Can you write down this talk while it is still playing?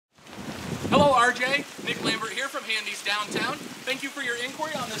Hello RJ, Nick Lambert here from Handy's Downtown. Thank you for your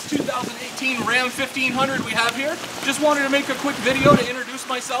inquiry on this 2018 Ram 1500 we have here. Just wanted to make a quick video to introduce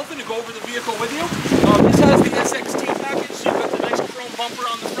myself and to go over the vehicle with you. This has the SXT package, so you've got the nice chrome bumper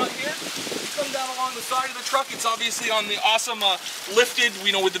on the front here. You come down along the side of the truck, it's obviously on the awesome lifted,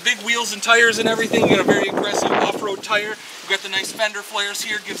 with the big wheels and tires and everything. You got a very aggressive off-road tire. You've got the nice fender flares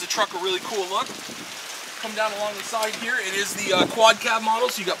here, gives the truck a really cool look. Come down along the side here, it is the quad cab model,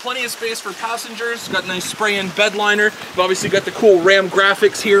 so you got plenty of space for passengers. Got a nice spray-in bed liner. You've obviously got the cool Ram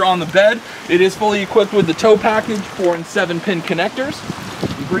graphics here on the bed. It is fully equipped with the tow package, 4 and 7-pin connectors.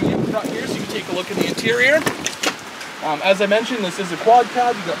 You bring it in front here so you can take a look at the interior. As I mentioned, this is a quad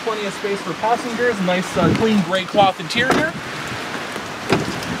cab. You've got plenty of space for passengers. Nice clean gray cloth interior.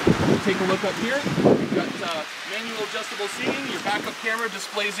 Take a look up here. You've got manual adjustable seating. Your backup camera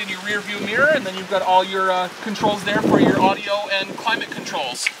displays in your rear view mirror, and then you've got all your controls there for your audio and climate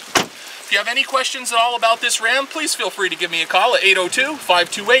controls. If you have any questions at all about this Ram, please feel free to give me a call at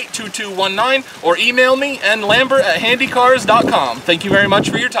 802-528-2219 or email me, nlambert@handycars.com. Thank you very much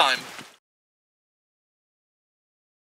for your time.